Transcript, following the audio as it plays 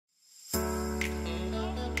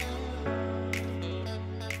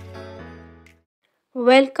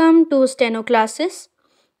Welcome to Steno classes.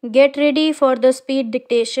 Get ready for the speed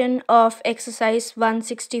dictation of exercise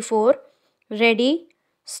 164. Ready?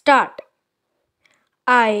 Start.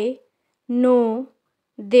 I know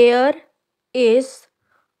there is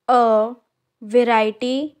a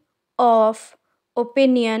variety of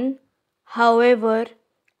opinion, however,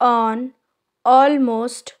 on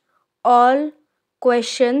almost all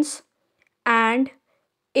questions, and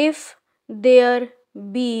if there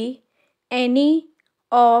be any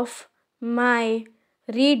of my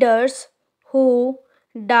readers who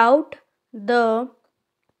doubt the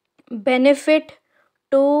benefit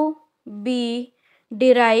to be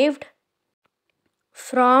derived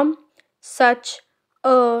from such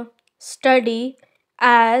a study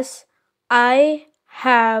as I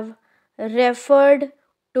have referred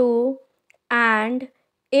to, and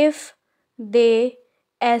if they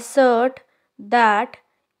assert that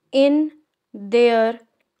in their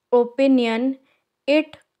opinion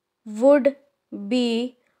it would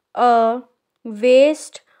be a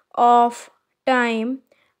waste of time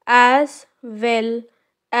as well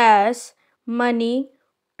as money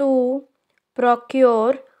to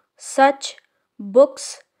procure such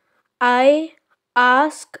books, I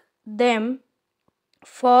ask them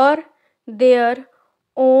for their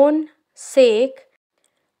own sake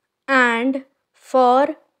and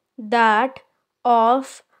for that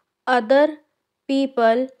of other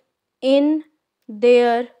people in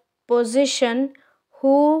their position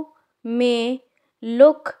who may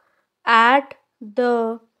look at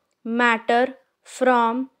the matter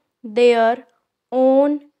from their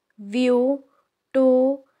own view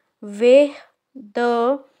to weigh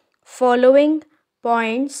the following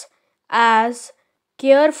points as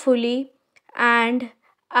carefully and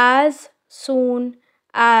as soon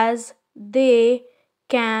as they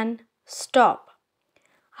can stop.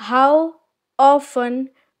 How often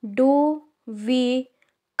do we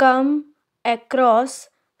come across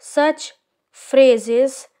such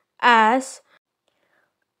phrases as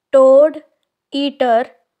toad eater,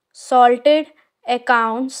 salted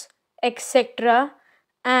accounts, etc.,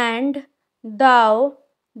 and thou,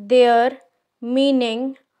 their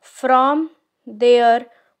meaning from their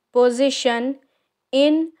position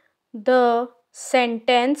in the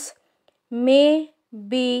sentence may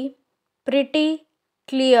be pretty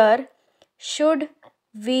clear? Should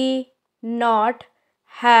we not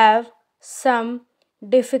have some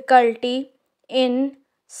difficulty in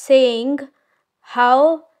saying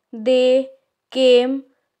how they came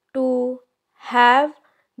to have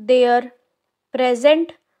their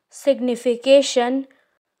present signification?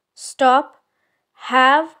 Stop.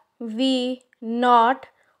 Have we not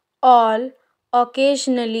all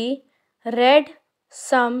occasionally read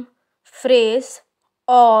some phrase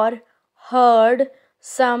or heard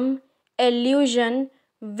some allusion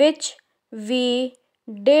which we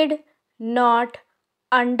did not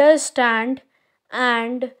understand,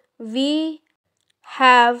 and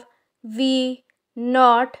have we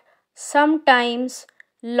not sometimes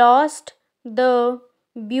lost the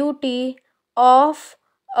beauty of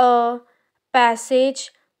a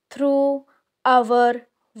passage through our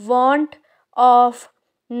want of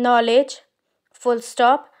knowledge? Full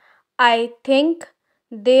stop. I think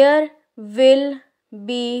there will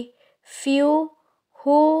be few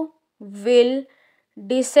who will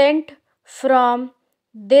dissent from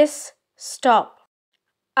this. Stop.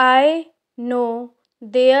 I know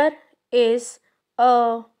there is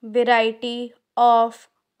a variety of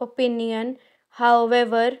opinion,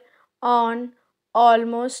 however, on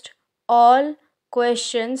almost all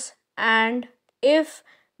questions, and if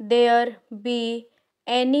there be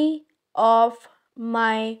any of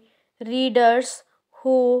my readers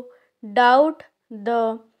who doubt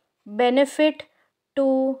the benefit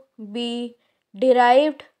to be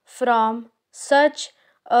derived from such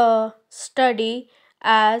a study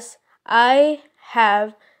as I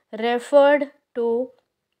have referred to,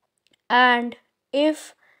 and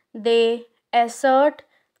if they assert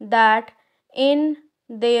that in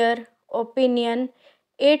their opinion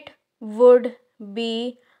it would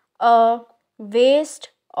be a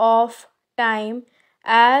waste of time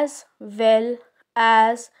as well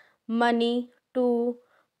as money to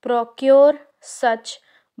procure such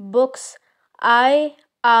books, I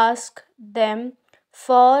ask them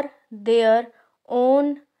for their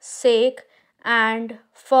own sake and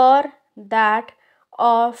for that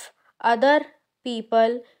of other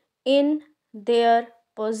people in their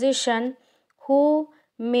position who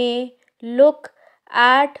may look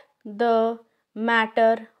at the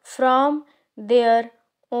matter from their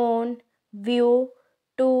own view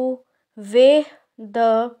to weigh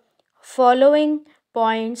the following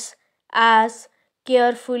points as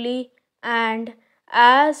carefully and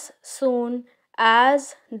as soon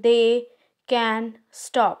as they can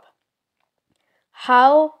stop.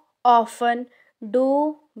 How often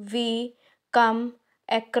do we come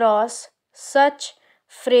across such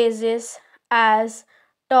phrases as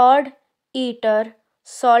Todd eater,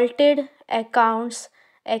 salted accounts,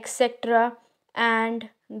 etc., and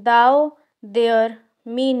thou, their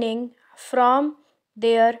meaning from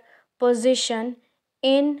their position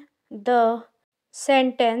in the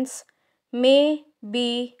sentence may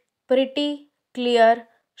be pretty clear.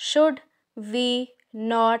 Should we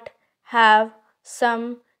not have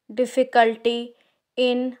some difficulty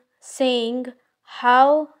in saying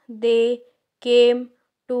how they came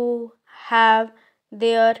to have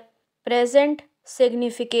their present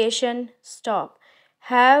signification stop?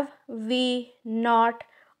 Have we not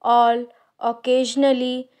all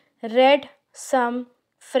occasionally read some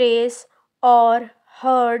phrase or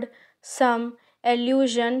heard some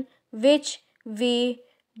allusion which we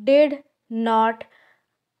did not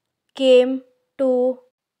came to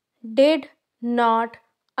did not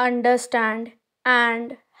understand,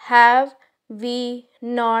 and have we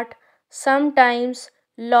not sometimes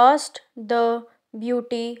lost the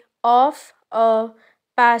beauty of a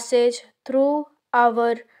passage through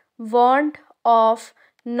our want of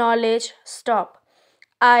knowledge stop?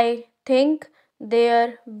 I think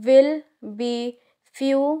there will be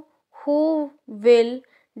few who will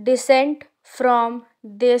dissent from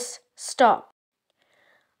this stop.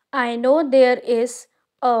 I know there is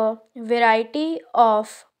a variety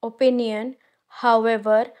of opinion,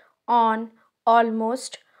 however, on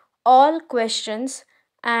almost all questions,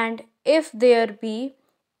 and if there be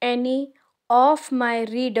any of my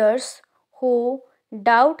readers who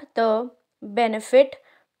doubt the benefit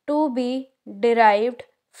to be derived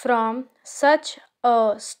from such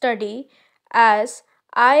a study as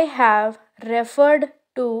I have referred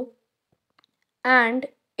to, and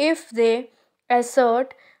if they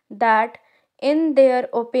assert that in their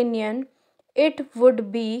opinion it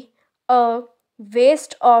would be a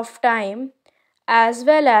waste of time as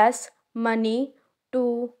well as money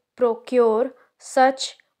to procure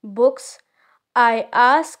such books, I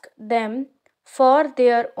ask them for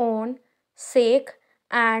their own sake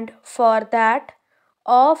and for that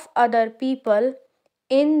of other people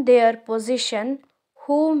in their position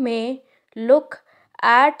who may look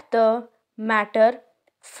at the matter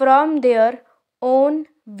from their own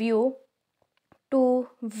view to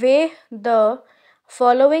weigh the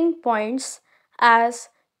following points as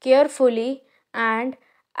carefully and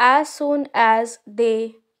as soon as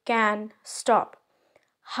they can stop.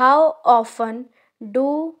 How often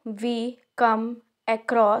do we come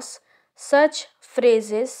across such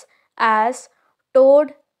phrases as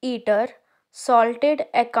toad eater, salted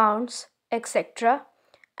accounts, etc.,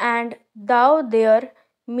 and thou, their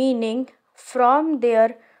meaning from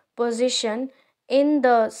their position in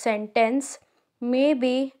the sentence may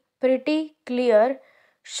be pretty clear?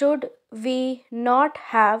 Should we not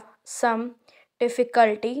have some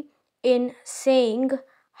difficulty in saying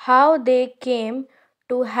how they came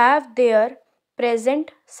to have their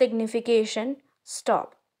present signification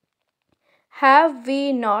stop? Have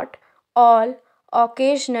we not all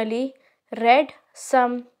occasionally read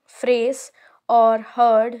some phrase or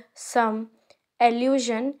heard some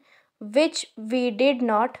allusion which we did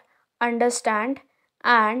not understand,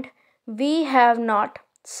 and we have not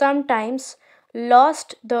sometimes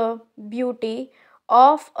lost the beauty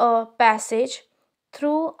of a passage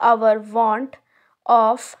through our want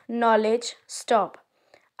of knowledge stop?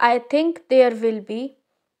 I think there will be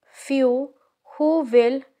few who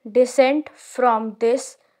will dissent from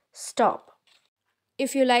this stop.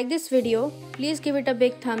 If you like this video, please give it a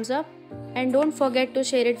big thumbs up and don't forget to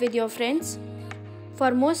share it with your friends.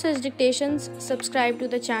 For more such dictations, subscribe to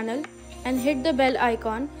the channel and hit the bell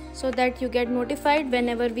icon so that you get notified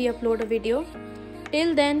whenever we upload a video.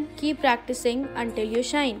 Till then, keep practicing until you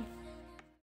shine.